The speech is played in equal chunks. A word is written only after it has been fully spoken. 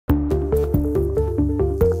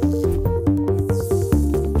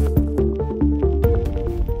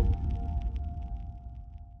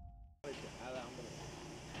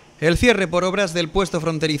El cierre por obras del puesto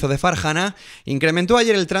fronterizo de Farhana incrementó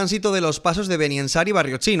ayer el tránsito de los pasos de Beni Enzar y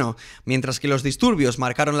Barrio Chino. Mientras que los disturbios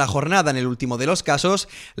marcaron la jornada en el último de los casos,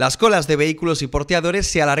 las colas de vehículos y porteadores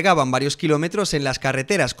se alargaban varios kilómetros en las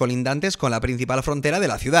carreteras colindantes con la principal frontera de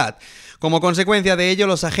la ciudad. Como consecuencia de ello,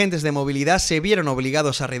 los agentes de movilidad se vieron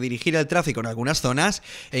obligados a redirigir el tráfico en algunas zonas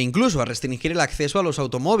e incluso a restringir el acceso a los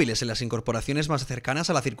automóviles en las incorporaciones más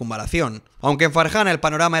cercanas a la circunvalación. Aunque en Farhana el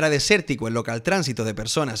panorama era desértico en lo que al tránsito de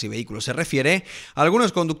personas y vehículos se refiere,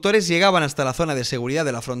 algunos conductores llegaban hasta la zona de seguridad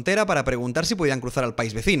de la frontera para preguntar si podían cruzar al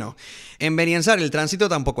país vecino. En Beni Enzar el tránsito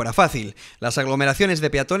tampoco era fácil. Las aglomeraciones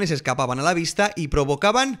de peatones escapaban a la vista y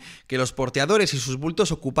provocaban que los porteadores y sus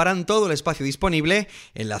bultos ocuparan todo el espacio disponible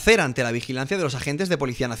en la acera ante la vigilancia de los agentes de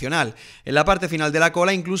Policía Nacional. En la parte final de la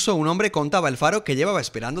cola incluso un hombre contaba el faro que llevaba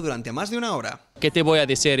esperando durante más de una hora. ¿Qué te voy a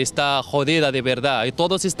decir? Está jodida de verdad y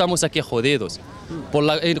todos estamos aquí jodidos.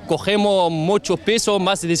 Cogemos mucho peso,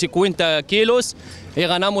 más de 50 kilos y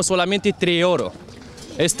ganamos solamente 3 euros.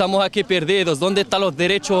 Estamos aquí perdidos. ¿Dónde están los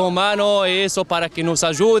derechos humanos y eso para que nos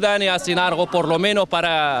ayuden y hacen algo por lo menos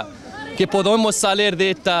para que podamos salir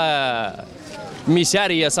de esta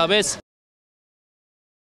miseria, ¿sabes?